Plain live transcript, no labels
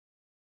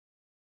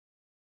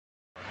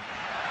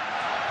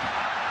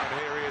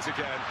is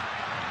again.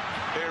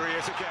 Here he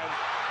is again.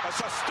 That's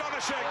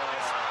astonishing.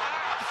 It's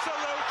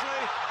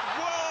absolutely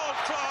world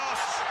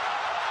class.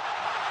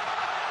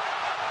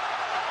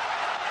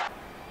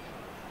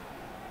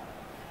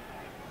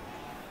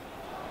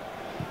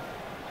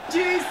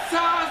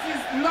 Jesus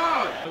is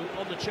Lord.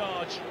 On the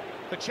charge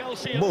for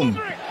Chelsea. Boom.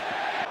 Mudryk.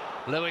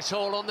 Lewis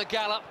Hall on the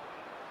gallop.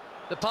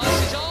 The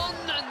pass is on,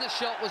 and the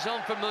shot was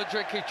on for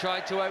Mudryk, who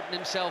tried to open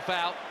himself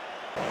out.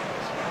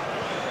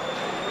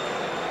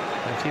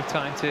 Plenty of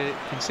time to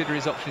consider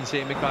his options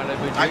here, Mikhailo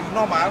Mudryk. Are you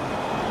normal?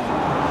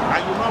 Are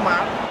you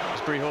normal?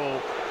 Asbury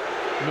Hall.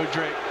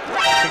 Mudryk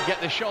can get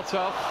the shot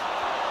off.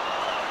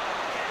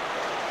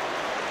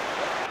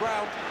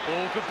 Ground.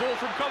 Oh, good ball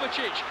from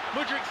Kovacic.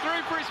 Mudryk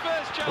through for his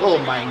first chance. Oh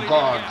my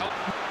God.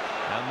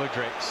 And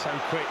Mudryk so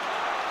quick.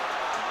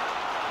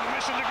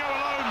 Permission to go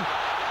alone.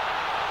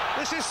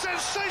 This is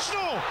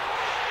sensational.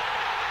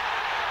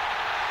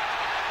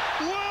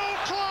 World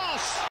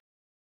class.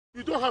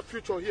 You don't have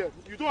future here.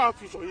 You don't have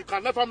future. You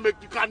can never make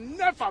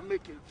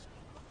it.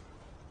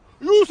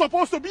 You're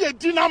supposed to be a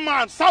dinner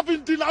man,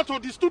 serving dinner to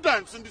the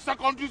students in the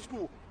secondary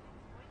school.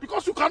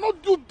 Because you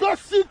cannot do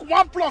basic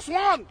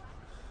 1+1.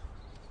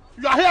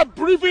 You are here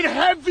breathing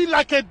heavy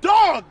like a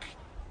dog.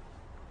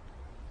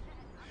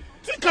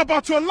 Think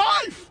about your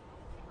life.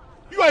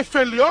 You are a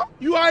failure.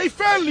 You are a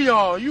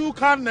failure. You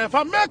can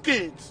never make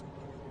it.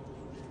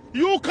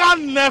 You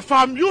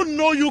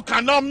know you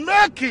cannot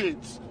make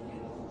it.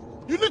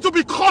 You need to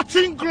be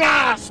cutting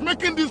grass,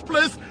 making this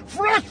place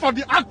fresh for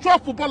the actual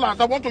footballers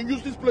that want to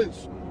use this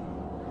place.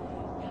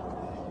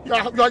 You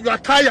are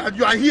tired.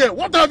 You are here.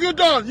 What have you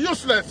done?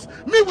 Useless.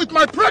 Me with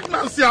my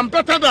pregnancy, I'm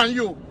better than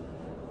you.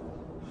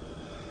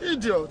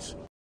 Idiot.